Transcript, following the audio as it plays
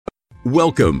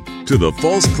Welcome to the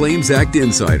False Claims Act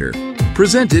Insider,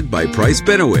 presented by Price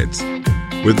Benowitz.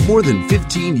 With more than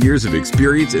 15 years of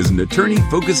experience as an attorney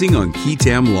focusing on qui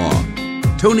tam law,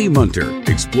 Tony Munter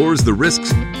explores the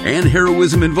risks and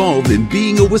heroism involved in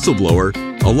being a whistleblower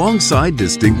alongside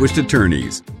distinguished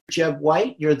attorneys. Jeb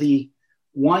White, you're the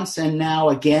once and now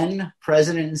again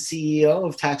president and CEO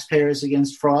of Taxpayers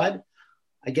Against Fraud.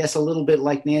 I guess a little bit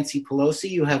like Nancy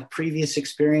Pelosi, you have previous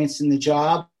experience in the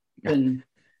job, and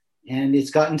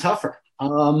it's gotten tougher.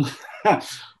 And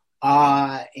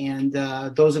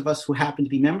those of us who happen to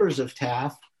be members of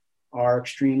TAF are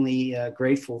extremely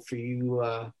grateful for you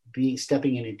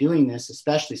stepping in and doing this,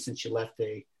 especially since you left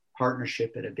a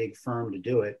partnership at a big firm to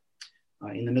do it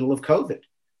in the middle of COVID.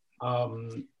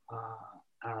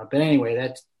 But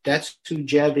anyway, that's who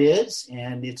Jeb is,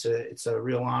 and it's a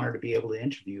real honor to be able to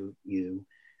interview you.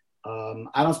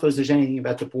 I don't suppose there's anything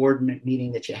about the board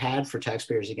meeting that you had for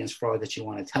Taxpayers Against Fraud that you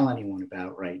want to tell anyone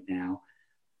about right now.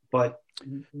 But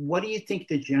what do you think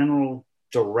the general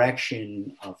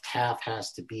direction of TAF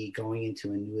has to be going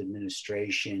into a new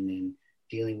administration and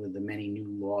dealing with the many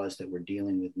new laws that we're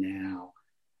dealing with now?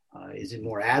 Is it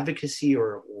more advocacy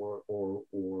or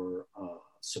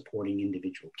supporting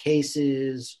individual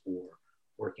cases or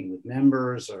working with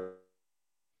members, or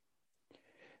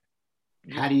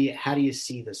how do you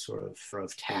see the sort of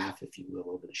TAF, if you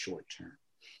will, over the short term?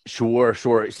 Sure.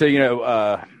 So, in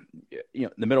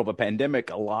the middle of a pandemic,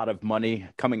 a lot of money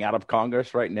coming out of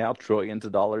Congress right now, trillions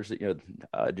of dollars.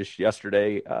 Just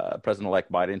yesterday,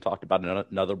 President-elect Biden talked about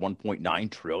another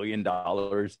 $1.9 trillion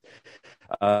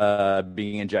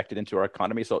being injected into our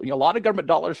economy. So, a lot of government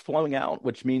dollars flowing out,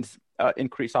 which means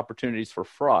increased opportunities for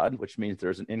fraud, which means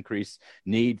there's an increased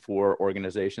need for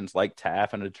organizations like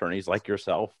TAF and attorneys like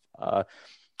yourself.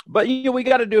 But we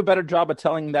got to do a better job of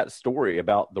telling that story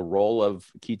about the role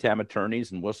of qui tam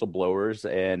attorneys and whistleblowers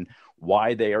and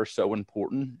why they are so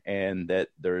important, and that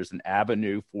there's an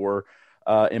avenue for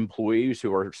employees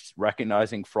who are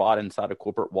recognizing fraud inside of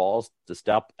corporate walls to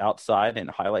step outside and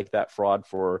highlight that fraud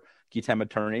for qui tam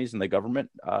attorneys and the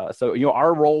government. So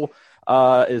our role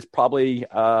is probably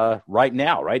right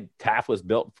now, right? TAF was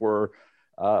built for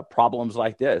problems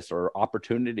like this, or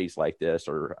opportunities like this,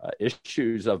 or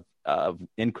issues of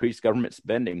increased government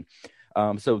spending.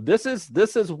 So this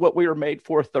is what we were made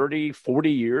for 30,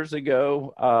 40 years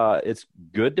ago. It's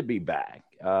good to be back.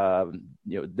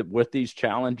 With these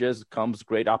challenges comes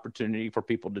great opportunity for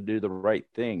people to do the right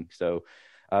thing. So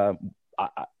to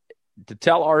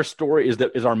tell our story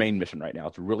is our main mission right now,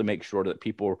 to really make sure that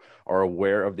people are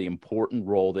aware of the important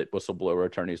role that whistleblower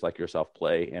attorneys like yourself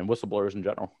play, and whistleblowers in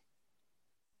general.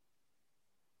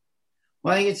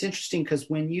 Well, I think it's interesting because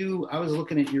I was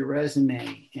looking at your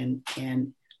resume,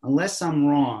 and unless I'm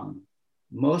wrong,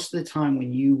 most of the time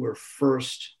when you were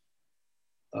first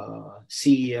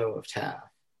CEO of TAF,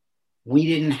 we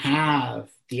didn't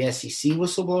have the SEC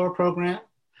whistleblower program.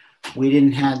 We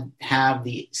didn't have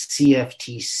the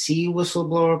CFTC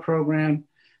whistleblower program.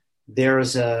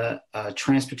 There's a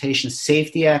Transportation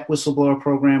Safety Act whistleblower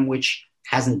program, which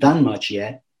hasn't done much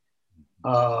yet.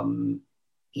 So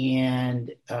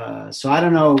I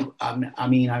don't know.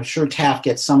 I'm sure TAF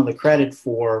gets some of the credit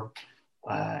for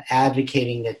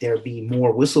advocating that there be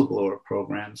more whistleblower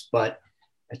programs, but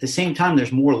at the same time,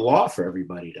 there's more law for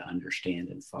everybody to understand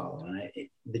and follow. And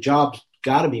the job's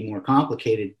got to be more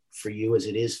complicated for you as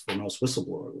it is for most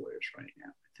whistleblower lawyers right now,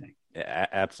 I think. Yeah,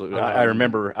 absolutely. I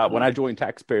remember when I joined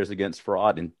Taxpayers Against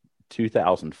Fraud in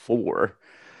 2004,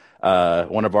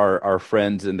 one of our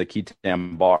friends in the qui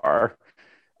tam bar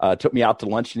took me out to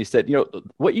lunch, and he said,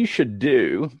 what you should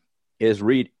do is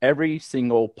read every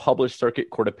single published circuit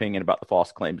court opinion about the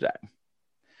False Claims Act.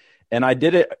 And I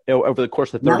did it over the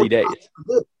course of 30 days.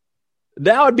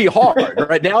 That would be hard,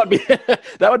 right? Now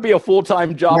that would be a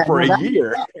full-time job for a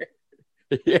year.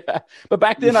 Yeah. But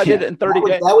back then I did it in 30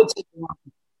 days. That would take a while.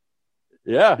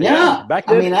 Yeah. Back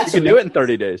then you could do it in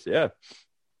 30 days. Yeah.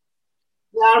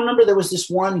 Yeah. I remember there was this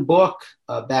one book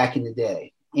back in the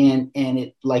day, and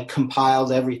it like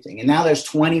compiled everything. And now there's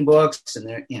 20 books,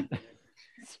 and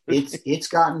it's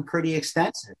gotten pretty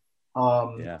extensive.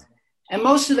 And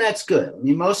most of that's good.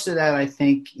 Most of that, I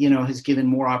think, has given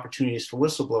more opportunities for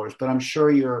whistleblowers, but I'm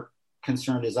sure you're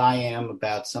concerned as I am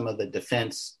about some of the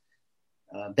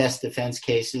best defense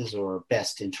cases, or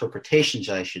best interpretations,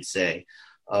 I should say,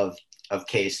 of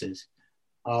cases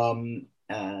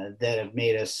that have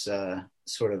made us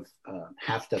sort of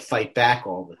have to fight back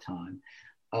all the time.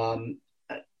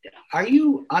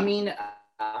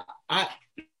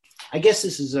 I guess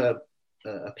this is a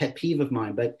pet peeve of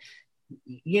mine, but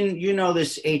you know,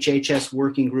 this HHS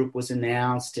working group was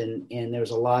announced, and there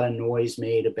was a lot of noise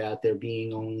made about there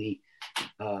being only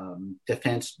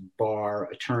defense bar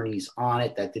attorneys on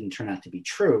it. That didn't turn out to be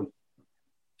true.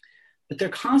 But they're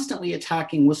constantly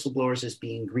attacking whistleblowers as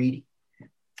being greedy.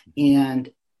 And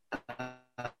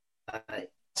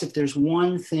if there's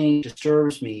one thing that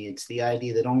disturbs me, it's the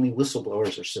idea that only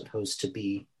whistleblowers are supposed to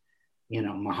be, you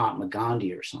know, Mahatma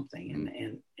Gandhi or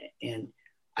something. And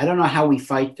I don't know how we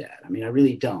fight that. I mean, I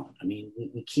really don't. I mean,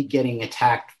 we keep getting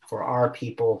attacked for our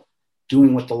people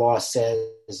doing what the law says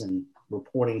and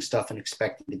reporting stuff and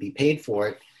expecting to be paid for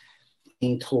it,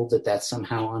 being told that that's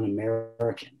somehow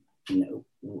un-American. You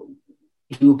know,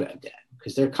 do about that,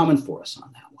 because they're coming for us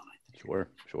on that one, I think.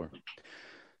 Sure.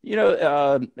 You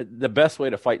know, the best way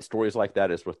to fight stories like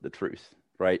that is with the truth,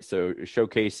 right? So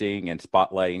showcasing and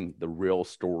spotlighting the real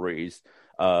stories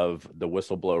of the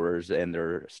whistleblowers and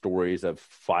their stories of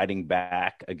fighting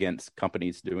back against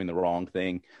companies doing the wrong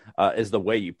thing is the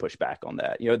way you push back on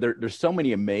that. You know, there's so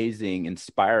many amazing,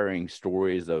 inspiring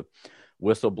stories of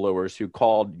whistleblowers who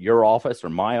called your office or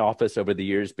my office over the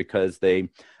years because they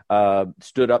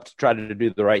stood up to try to do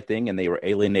the right thing, and they were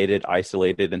alienated,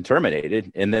 isolated, and terminated.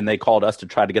 And then they called us to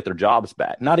try to get their jobs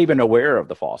back, not even aware of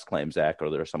the False Claims Act or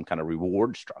there's some kind of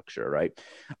reward structure, right?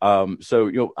 So,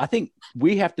 you know, I think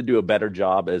we have to do a better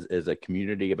job as a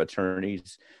community of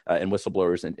attorneys and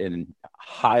whistleblowers in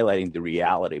highlighting the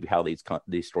reality of how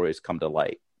these stories come to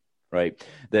light, right?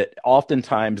 That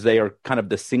oftentimes they are kind of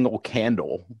the single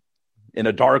candle in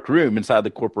a dark room inside the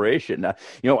corporation.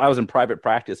 You know, I was in private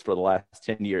practice for the last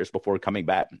 10 years before coming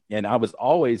back, and I was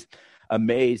always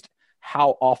amazed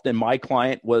how often my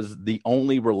client was the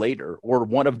only relator or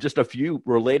one of just a few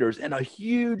relators in a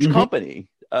huge company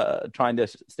trying to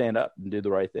stand up and do the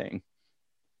right thing.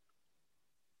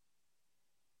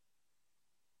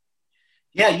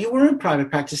 Yeah, you were in private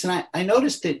practice, and I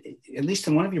noticed that, at least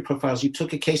in one of your profiles, you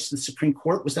took a case to the Supreme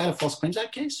Court. Was that a False Claims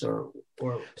Act case, or?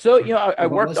 So, you know, I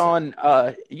worked on,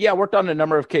 worked on a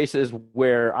number of cases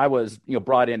where I was, you know,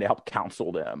 brought in to help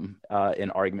counsel them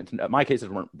in arguments. My cases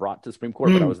weren't brought to the Supreme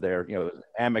Court, but I was there, you know,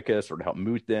 amicus, or to help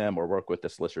moot them, or work with the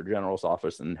Solicitor General's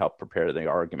office and help prepare the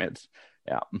arguments.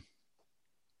 Yeah,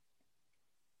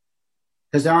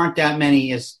 because there aren't that many.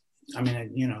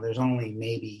 You know, there's only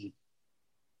maybe,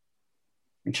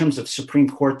 in terms of Supreme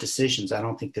Court decisions, I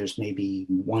don't think there's maybe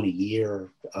one a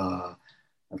year of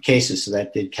cases. So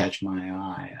that did catch my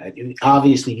eye.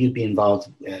 Obviously, you'd be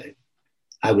involved,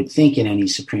 I would think, in any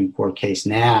Supreme Court case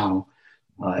now.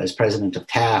 As president of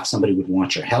TAF, somebody would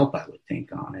want your help, I would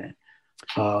think, on it.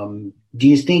 Do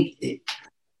you think,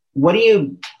 what are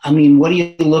you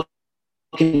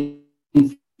looking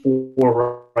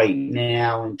for right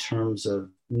now in terms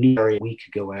of new area we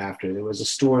could go after? There was a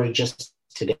story just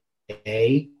today.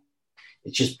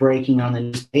 It's just breaking on the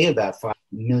news today about $5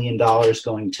 million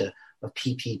going to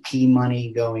PPP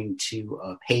money going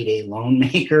to payday loan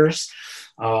makers,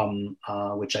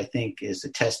 which I think is a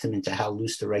testament to how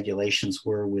loose the regulations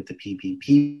were with the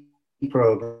PPP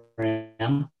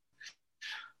program.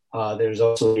 There's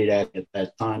also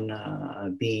that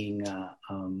fund being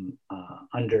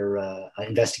under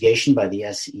investigation by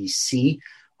the SEC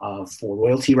for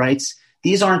royalty rights.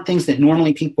 These aren't things that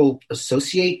normally people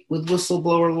associate with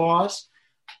whistleblower laws.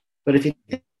 But if you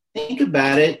think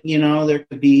about it, you know, there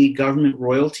could be government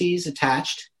royalties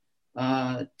attached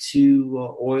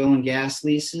to oil and gas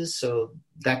leases. So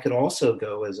that could also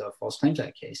go as a False Claims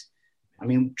Act case. I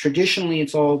mean, traditionally,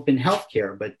 it's all been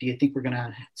healthcare, but do you think we're going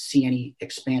to see any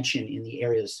expansion in the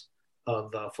areas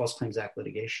of False Claims Act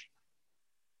litigation?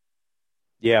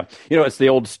 Yeah. You know, it's the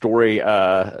old story,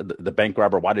 the bank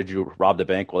robber. Why did you rob the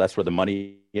bank? Well, that's where the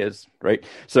money is, right?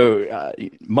 So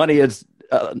money is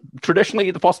traditionally,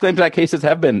 the False Claims Act cases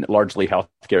have been largely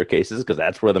healthcare cases because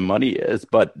that's where the money is.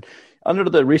 But under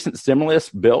the recent stimulus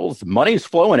bills, money's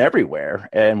flowing everywhere.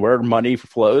 And where money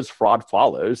flows, fraud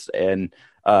follows. And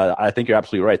I think you're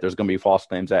absolutely right. There's going to be False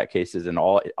Claims Act cases in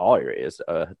all areas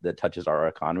that touches our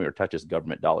economy or touches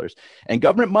government dollars. And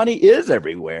government money is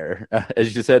everywhere,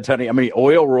 as you said, Tony. I mean,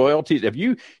 oil royalties. If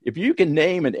you can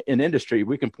name an industry,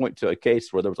 we can point to a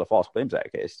case where there was a False Claims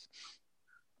Act case.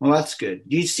 Well, that's good.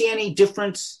 Do you see any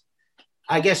difference?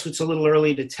 I guess it's a little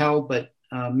early to tell, but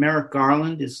Merrick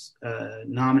Garland is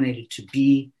nominated to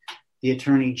be the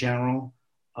Attorney General.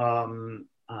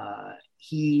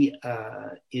 He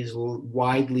is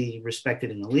widely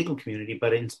respected in the legal community,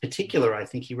 but in particular, I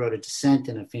think he wrote a dissent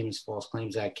in a famous False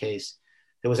Claims Act case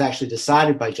that was actually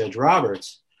decided by Judge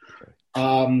Roberts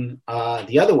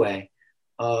the other way.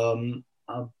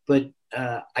 But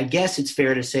I guess it's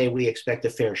fair to say we expect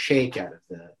a fair shake out of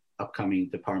the upcoming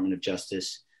Department of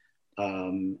Justice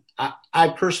I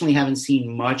personally haven't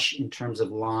seen much in terms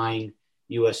of line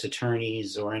U.S.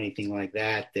 attorneys or anything like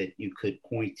that you could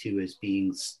point to as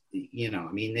being,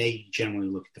 they generally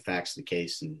look at the facts of the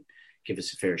case and give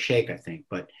us a fair shake, I think.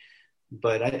 But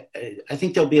I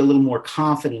think there'll be a little more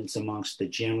confidence amongst the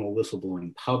general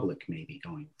whistleblowing public maybe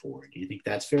going forward. Do you think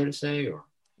that's fair to say? Or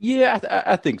yeah,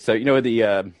 I think so.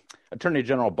 The Attorney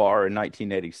General Barr in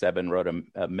 1987 wrote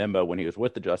a memo when he was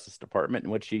with the Justice Department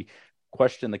in which he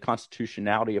questioned the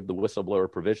constitutionality of the whistleblower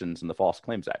provisions in the False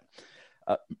Claims Act.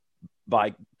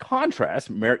 By contrast,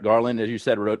 Merrick Garland, as you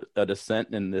said, wrote a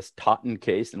dissent in this Totten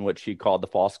case in which he called the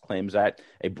False Claims Act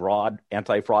a broad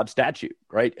anti-fraud statute,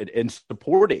 right? And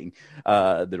supporting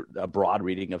a broad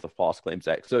reading of the False Claims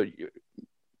Act. So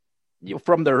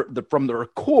from their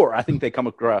core, I think they come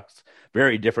across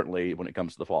very differently when it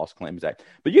comes to the False Claims Act.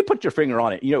 But you put your finger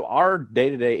on it. Our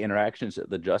day-to-day interactions at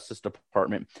the Justice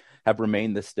Department have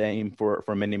remained the same for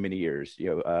many, many years.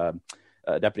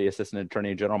 Deputy Assistant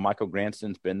Attorney General Michael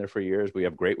Granston's been there for years. We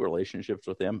have great relationships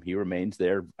with him. He remains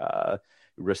there.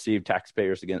 Received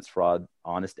Taxpayers Against Fraud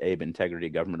Honest Abe Integrity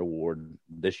Government Award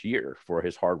this year for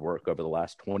his hard work over the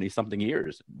last 20-something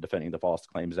years defending the False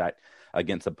Claims Act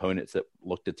against opponents that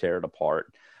look to tear it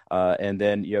apart. And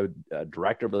then,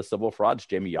 Director of the Civil Frauds,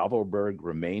 Jamie Yavelberg,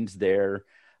 remains there,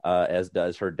 as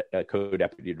does her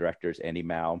co-deputy directors, Andy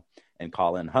Mao and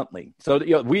Colin Huntley. So,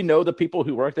 we know the people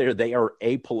who work there, they are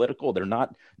apolitical. They're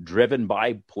not driven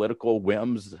by political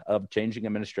whims of changing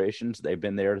administrations. They've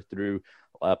been there through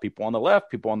people on the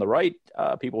left, people on the right,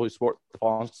 people who support the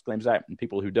False Claims Act, and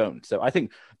people who don't. So I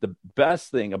think the best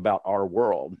thing about our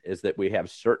world is that we have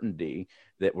certainty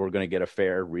that we're going to get a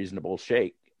fair, reasonable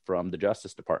shake from the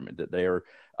Justice Department, that they are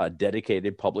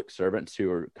dedicated public servants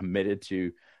who are committed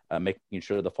to making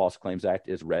sure the False Claims Act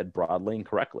is read broadly and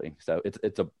correctly. So it's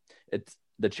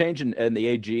the change in the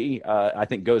AG, I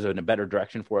think, goes in a better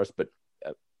direction for us. But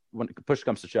when push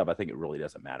comes to shove, I think it really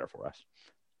doesn't matter for us.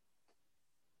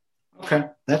 Okay,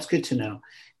 that's good to know.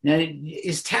 Now,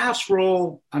 is TAF's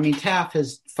role? I mean,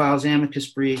 TAF files amicus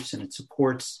briefs and it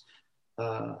supports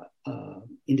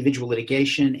individual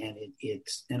litigation, and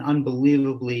it's an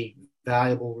unbelievably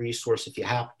valuable resource if you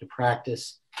happen to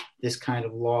practice this kind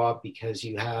of law, because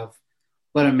you have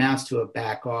what amounts to a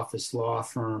back office law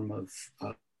firm of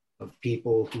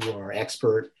people who are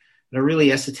expert in a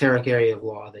really esoteric area of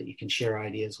law that you can share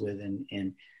ideas with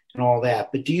and all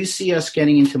that. But do you see us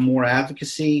getting into more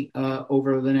advocacy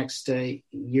over the next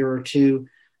year or two?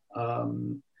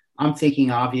 I'm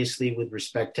thinking, obviously, with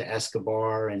respect to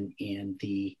Escobar and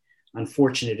the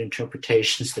unfortunate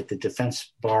interpretations that the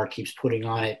defense bar keeps putting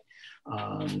on it,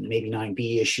 maybe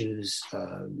 9B issues.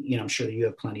 I'm sure you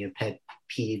have plenty of pet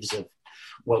peeves of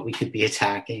what we could be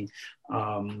attacking.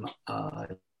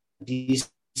 Do you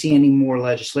see any more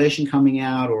legislation coming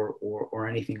out or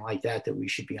anything like that we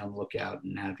should be on the lookout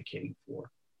and advocating for?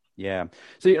 Yeah.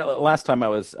 So, last time I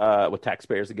was with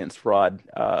Taxpayers Against Fraud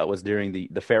was during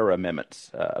the FARA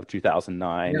amendments of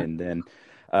 2009, and then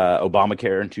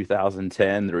Obamacare in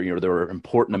 2010. There were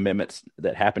important amendments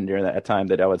that happened during that time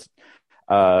that I was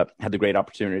had the great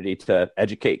opportunity to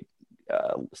educate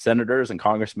senators and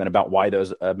congressmen about why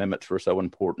those amendments were so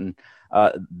important.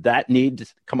 That needs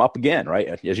to come up again, right?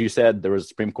 As you said, there was a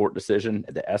Supreme Court decision,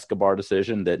 the Escobar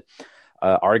decision, that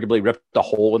arguably ripped a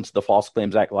hole into the False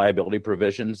Claims Act liability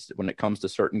provisions when it comes to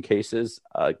certain cases.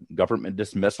 Government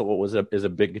dismissal is a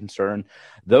big concern.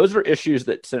 Those are issues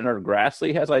that Senator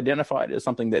Grassley has identified as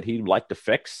something that he'd like to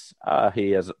fix.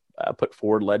 He has put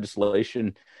forward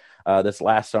legislation this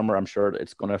last summer. I'm sure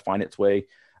it's going to find its way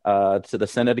to the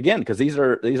Senate again, because these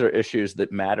are issues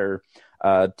that matter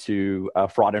to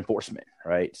fraud enforcement,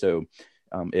 right? So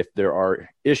if there are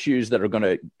issues that are going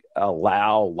to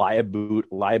allow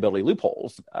liability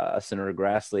loopholes, Senator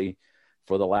Grassley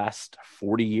for the last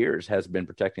 40 years has been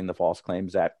protecting the False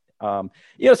Claims Act.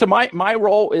 So my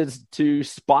role is to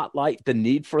spotlight the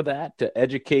need for that, to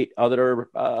educate other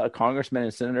congressmen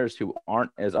and senators who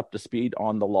aren't as up to speed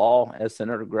on the law as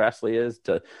Senator Grassley is,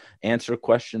 to answer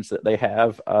questions that they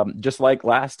have. Just like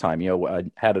last time, I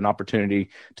had an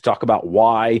opportunity to talk about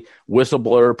why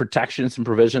whistleblower protections and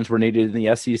provisions were needed in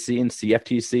the SEC and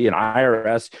CFTC and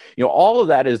IRS. All of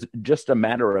that is just a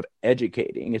matter of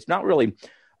educating. It's not really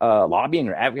lobbying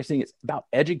or advocacy. It's about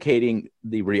educating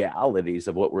the realities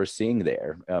of what we're seeing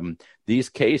there. These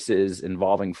cases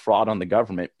involving fraud on the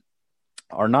government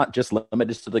are not just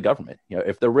limited to the government.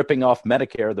 If they're ripping off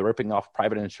Medicare, they're ripping off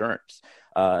private insurance.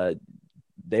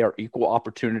 they are equal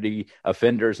opportunity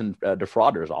offenders and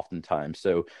defrauders oftentimes.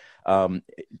 So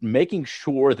making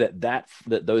sure that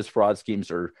those fraud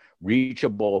schemes are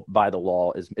reachable by the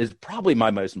law is probably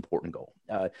my most important goal.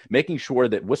 Making sure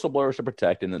that whistleblowers are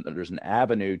protected and that there's an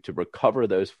avenue to recover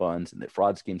those funds and that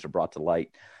fraud schemes are brought to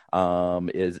light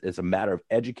is a matter of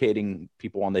educating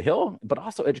people on the Hill, but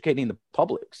also educating the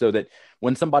public so that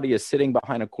when somebody is sitting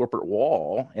behind a corporate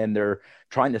wall and they're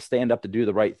trying to stand up to do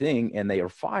the right thing and they are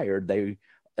fired, they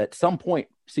at some point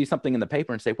see something in the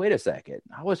paper and say, wait a second,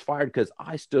 I was fired because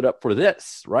I stood up for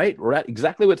this, right? Or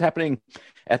exactly what's happening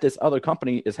at this other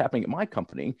company is happening at my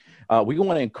company. We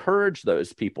want to encourage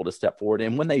those people to step forward.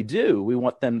 And when they do, we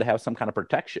want them to have some kind of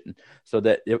protection so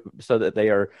that they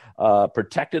are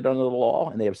protected under the law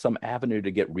and they have some avenue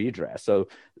to get redress. So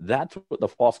that's what the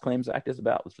False Claims Act is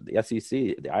about. It's the SEC,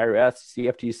 the IRS,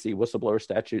 CFTC, whistleblower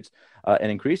statutes,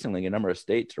 and increasingly a number of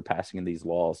states are passing these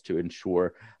laws to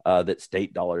ensure that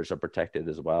state dollars are protected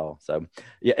as well. So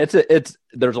yeah,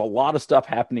 there's a lot of stuff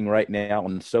happening right now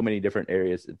in so many different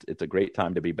areas. It's a great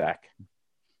time to be back.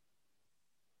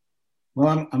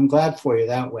 Well, I'm glad for you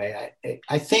that way.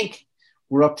 I think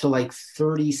we're up to like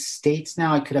 30 states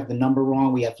now. I could have the number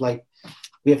wrong. We have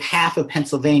half of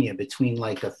Pennsylvania between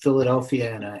like a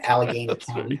Philadelphia and a Allegheny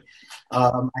County.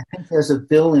 Right. I think there's a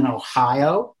bill in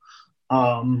Ohio,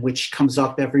 which comes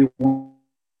up every while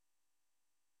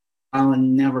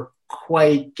and never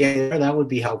quite get there. That would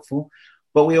be helpful.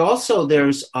 But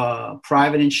there's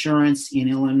private insurance in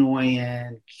Illinois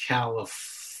and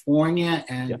California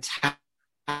and tax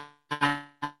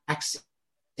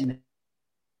in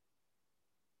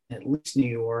at least New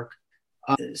York.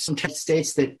 Some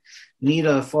states that need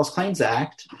a False Claims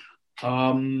Act.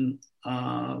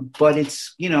 But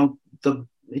it's,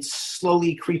 it's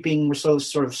slowly creeping. We're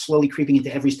sort of slowly creeping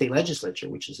into every state legislature,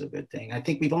 which is a good thing. I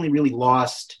think we've only really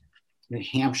lost New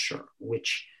Hampshire,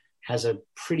 which has a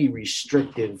pretty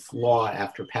restrictive law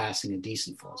after passing a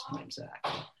decent False Claims Act.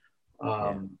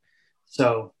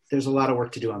 So there's a lot of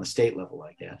work to do on the state level,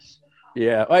 I guess.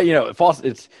 Yeah, well,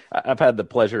 I've had the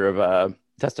pleasure of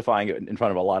testifying in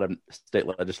front of a lot of state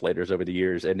legislators over the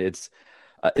years, and it's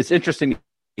interesting to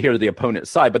hear the opponent's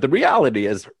side. But the reality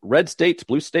is, red states,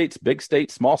 blue states, big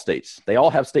states, small states, they all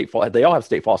have state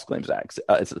False Claims Acts.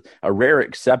 It's a rare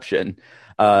exception.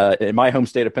 In my home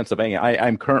state of Pennsylvania,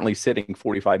 I'm currently sitting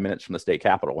 45 minutes from the state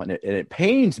capitol, and it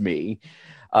pains me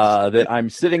that I'm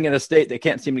sitting in a state that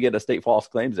can't seem to get a state False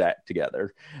Claims Act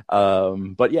together.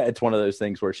 But yeah, it's one of those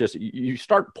things where it's just you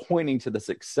start pointing to the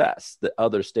success that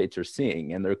other states are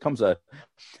seeing, and there comes a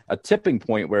tipping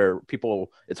point where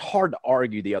it's hard to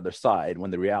argue the other side when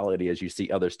the reality is you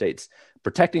see other states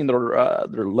protecting their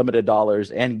limited dollars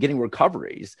and getting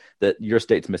recoveries that your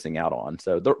state's missing out on.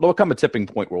 So there'll come a tipping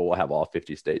point where we'll have all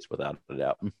 50 states without a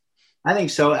doubt. I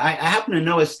think so. I happen to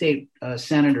know a state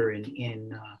senator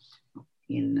in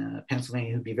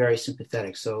Pennsylvania who'd be very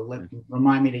sympathetic. So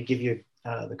remind me to give you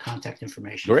the contact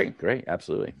information. Great,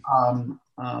 absolutely.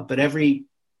 But every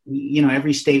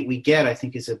state we get, I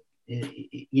think is a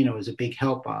big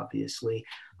help. Obviously,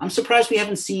 I'm surprised we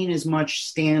haven't seen as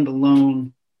much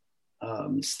standalone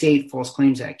state False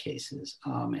Claims Act cases.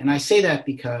 And I say that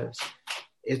because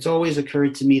it's always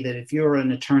occurred to me that if you're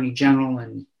an attorney general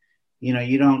and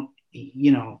you don't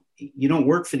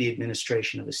work for the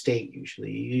administration of a state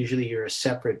usually you're a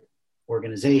separate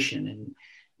organization and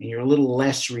you're a little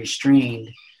less restrained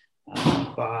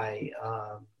by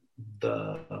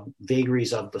the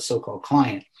vagaries of the so-called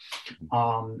client.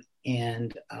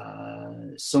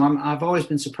 So I've always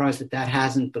been surprised that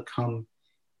hasn't become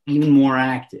even more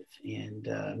active. And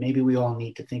maybe we all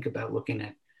need to think about looking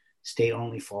at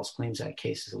state-only False Claims Act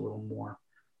cases a little more,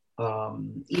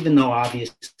 even though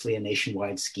obviously a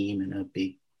nationwide scheme and a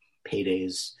big payday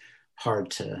is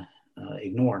hard to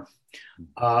ignore.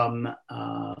 But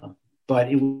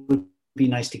it would be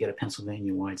nice to get a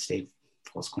Pennsylvania-wide state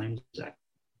False Claims Act.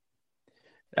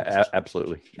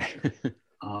 Absolutely.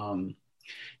 Do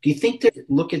you think they're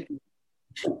going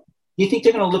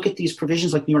to look at these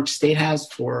provisions like New York State has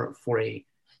for a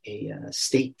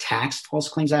state tax False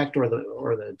Claims Act, or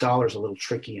the dollar's a little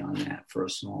tricky on that for a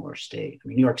smaller state? I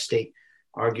mean, New York State,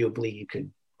 arguably, you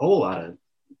could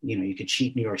you could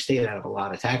cheat New York State out of a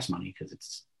lot of tax money because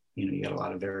it's, you got a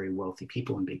lot of very wealthy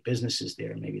people and big businesses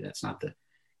there. Maybe that's not the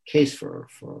case for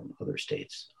other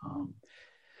states.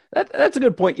 That's a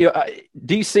good point.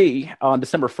 DC on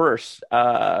December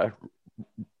 1st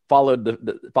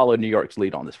followed New York's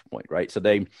lead on this point, right? So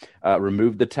they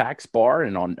removed the tax bar,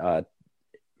 and on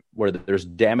where there's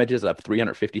damages of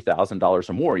 $350,000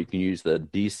 or more, you can use the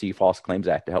DC False Claims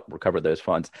Act to help recover those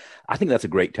funds. I think that's a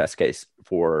great test case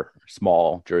for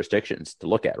small jurisdictions to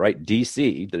look at, right?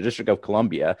 DC, the District of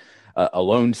Columbia, a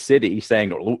lone city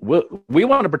saying, we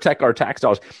want to protect our tax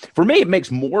dollars. For me, it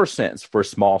makes more sense for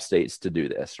small states to do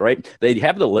this, right? They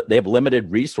have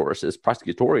limited resources,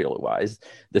 prosecutorial wise.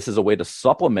 This is a way to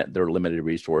supplement their limited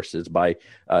resources by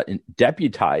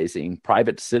deputizing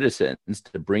private citizens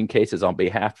to bring cases on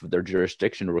behalf of their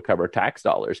jurisdiction to recover tax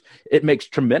dollars. It makes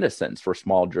tremendous sense for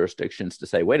small jurisdictions to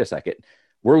say, wait a second,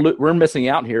 we're missing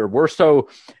out here. We're so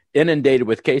inundated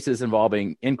with cases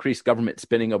involving increased government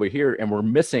spending over here, and we're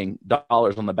missing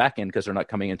dollars on the back end because they're not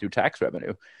coming in through tax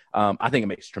revenue. I think it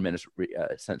makes tremendous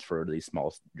sense for these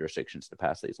small jurisdictions to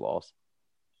pass these laws.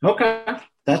 Okay,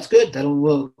 that's good.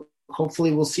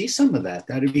 Hopefully we'll see some of that.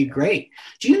 That'd be great.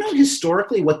 Do you know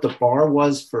historically what the bar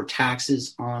was for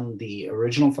taxes on the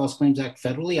original False Claims Act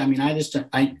federally? I mean,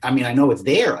 I know it's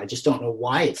there. I just don't know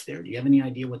why it's there. Do you have any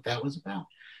idea what that was about?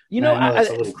 I know it's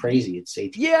a little crazy. It's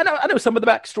 18. Yeah, I know some of the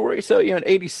backstory. So, in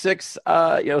 '86,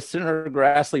 Senator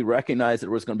Grassley recognized there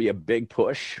was going to be a big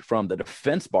push from the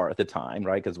defense bar at the time,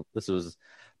 right? Because this was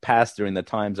passed during the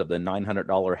times of the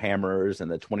 $900 hammers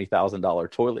and the $20,000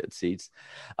 toilet seats.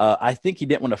 I think he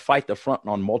didn't want to fight the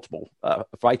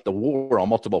war on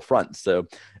multiple fronts. So,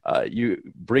 you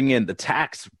bring in the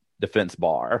tax defense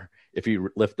bar if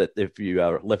you lift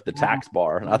the tax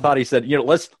bar. And I thought he said,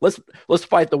 let's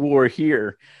fight the war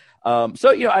here.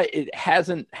 It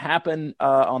hasn't happened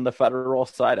on the federal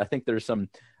side. I think there's a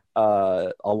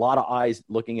lot of eyes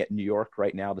looking at New York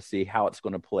right now to see how it's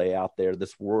going to play out there.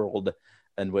 This world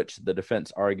in which the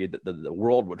defense argued that the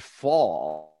world would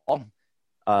fall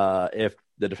if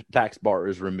the tax bar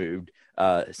is removed,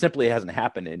 simply hasn't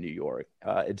happened in New York.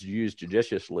 It's used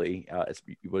judiciously.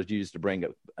 It was used to bring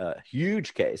a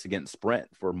huge case against Sprint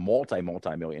for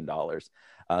multi-million dollars.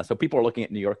 So people are looking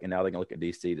at New York, and now they're going to look at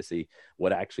DC to see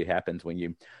what actually happens when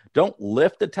you don't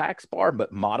lift the tax bar,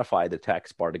 but modify the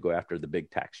tax bar to go after the big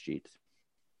tax cheats.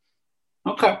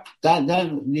 Okay, that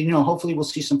hopefully we'll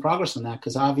see some progress on that,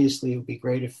 because obviously it would be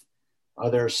great if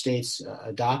other states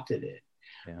adopted it.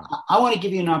 Yeah. I want to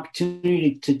give you an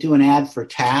opportunity to do an ad for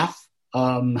TAF.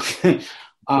 I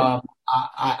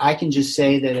can just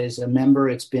say that as a member,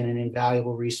 it's been an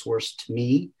invaluable resource to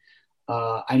me.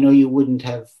 I know you wouldn't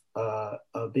have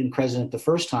been president the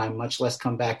first time, much less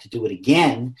come back to do it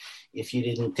again if you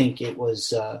didn't think it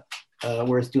was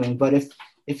worth doing. But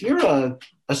if you're a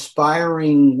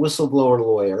aspiring whistleblower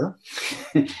lawyer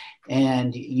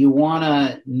and you want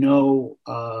to know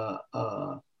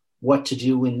what to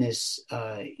do in this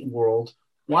world,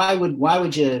 why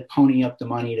would you pony up the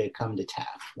money to come to TAF?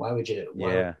 Why would you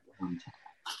come to TAF?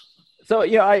 So,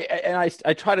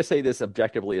 I try to say this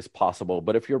objectively as possible,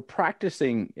 but if you're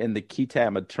practicing in the qui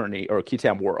tam attorney or qui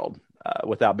tam world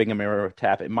without being a member of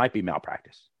TAF, it might be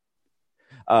malpractice.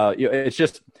 It's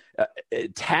just,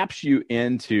 it taps you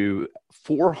into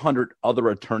 400 other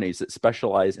attorneys that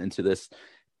specialize into this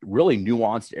really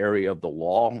nuanced area of the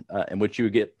law in which you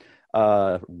get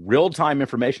real-time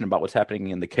information about what's happening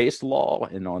in the case law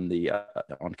and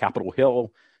on Capitol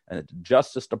Hill and the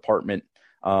Justice Department.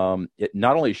 It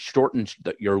not only shortens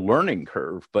your learning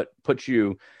curve, but puts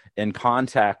you in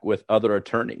contact with other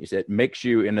attorneys. It makes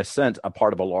you, in a sense, a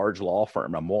part of a large law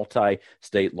firm, a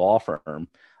multi-state law firm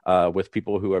with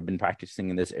people who have been practicing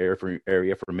in this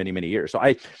area for many, many years. So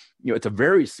it's a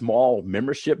very small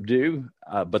membership due,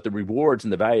 but the rewards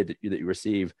and the value that you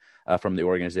receive from the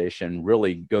organization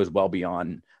really goes well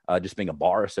beyond just being a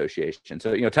bar association.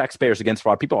 So, Taxpayers Against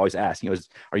Fraud, people always ask,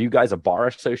 are you guys a bar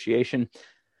association?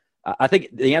 I think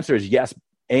the answer is yes.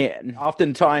 And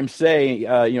oftentimes say,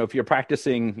 if you're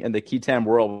practicing in the qui tam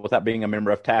world without being a member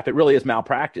of TAF, it really is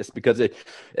malpractice, because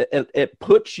it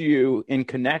puts you in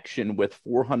connection with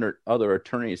 400 other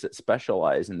attorneys that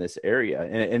specialize in this area.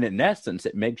 And in essence,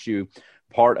 it makes you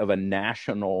part of a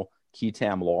national qui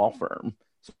tam law firm.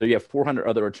 So you have 400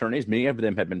 other attorneys. Many of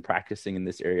them have been practicing in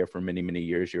this area for many, many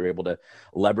years. You're able to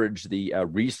leverage the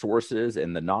resources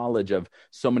and the knowledge of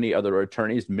so many other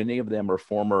attorneys. Many of them are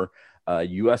former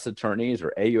U.S. attorneys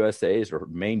or AUSAs or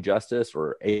Main Justice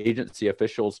or agency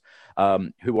officials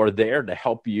who are there to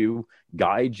help you,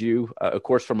 guide you. Of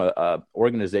course, from a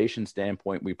organization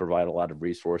standpoint, we provide a lot of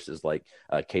resources like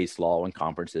case law and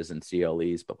conferences and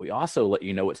CLEs, but we also let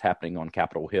you know what's happening on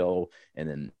Capitol Hill and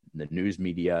then the news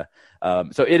media.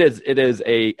 So it is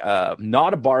a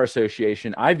not a bar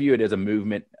association. I view it as a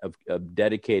movement of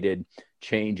dedicated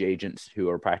change agents who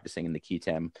are practicing in the qui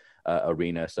tam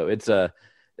arena. So it's a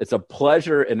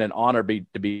pleasure and an honor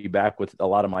to be back with a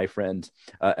lot of my friends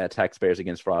at Taxpayers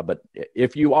Against Fraud. But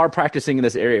if you are practicing in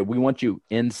this area, we want you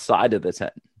inside of the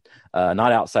tent.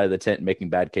 not outside of the tent making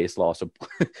bad case law. So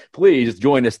please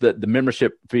join us. The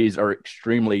membership fees are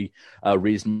extremely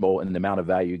reasonable, and the amount of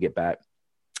value you get back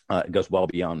goes well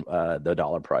beyond the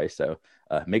dollar price. So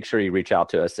make sure you reach out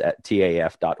to us at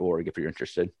taf.org if you're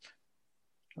interested.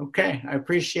 Okay. I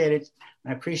appreciate it.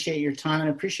 I appreciate your time, and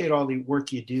I appreciate all the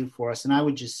work you do for us. And I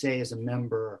would just say, as a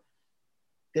member,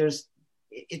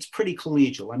 it's pretty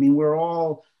collegial. I mean, we're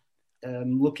all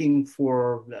looking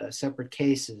for separate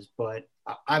cases, but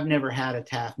I've never had a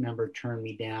TAF member turn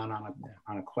me down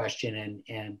on a question,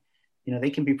 and they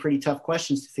can be pretty tough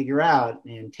questions to figure out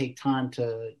and take time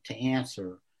to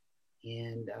answer.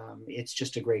 And it's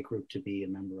just a great group to be a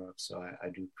member of. So I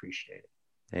do appreciate it.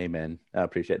 Amen. I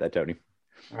appreciate that, Tony.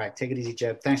 All right. Take it easy,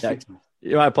 Jeb. Thanks for your time.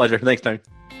 My pleasure. Thanks, Tony.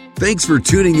 Thanks for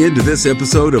tuning in to this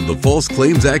episode of the False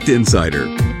Claims Act Insider.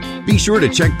 Be sure to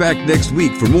check back next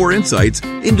week for more insights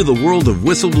into the world of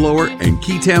whistleblower and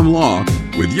qui tam law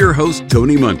with your host,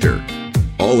 Tony Munter.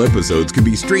 All episodes can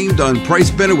be streamed on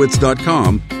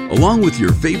PriceBenowitz.com along with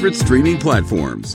your favorite streaming platforms.